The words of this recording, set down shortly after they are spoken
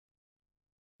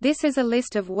This is a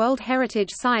list of World Heritage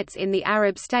Sites in the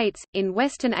Arab states, in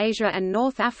Western Asia and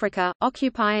North Africa,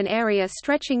 occupy an area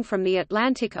stretching from the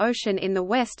Atlantic Ocean in the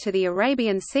west to the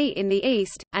Arabian Sea in the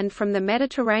east, and from the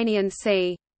Mediterranean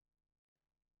Sea.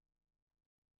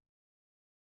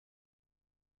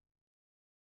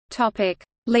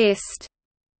 List.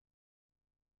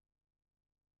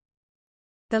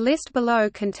 The list below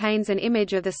contains an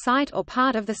image of the site or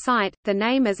part of the site, the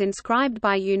name as inscribed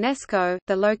by UNESCO,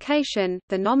 the location,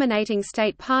 the nominating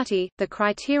state party, the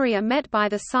criteria met by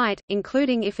the site,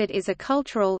 including if it is a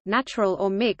cultural, natural or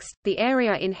mixed, the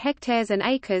area in hectares and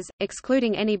acres,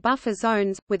 excluding any buffer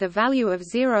zones, with a value of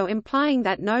 0 implying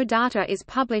that no data is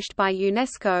published by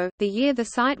UNESCO, the year the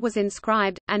site was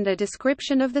inscribed, and a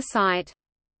description of the site.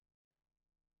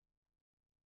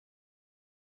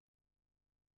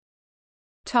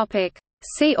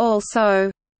 See also: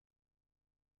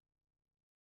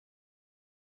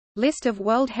 List of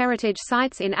World Heritage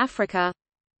Sites in Africa,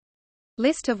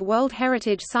 List of World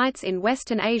Heritage Sites in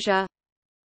Western Asia,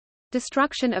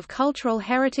 Destruction of cultural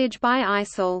heritage by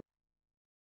ISIL.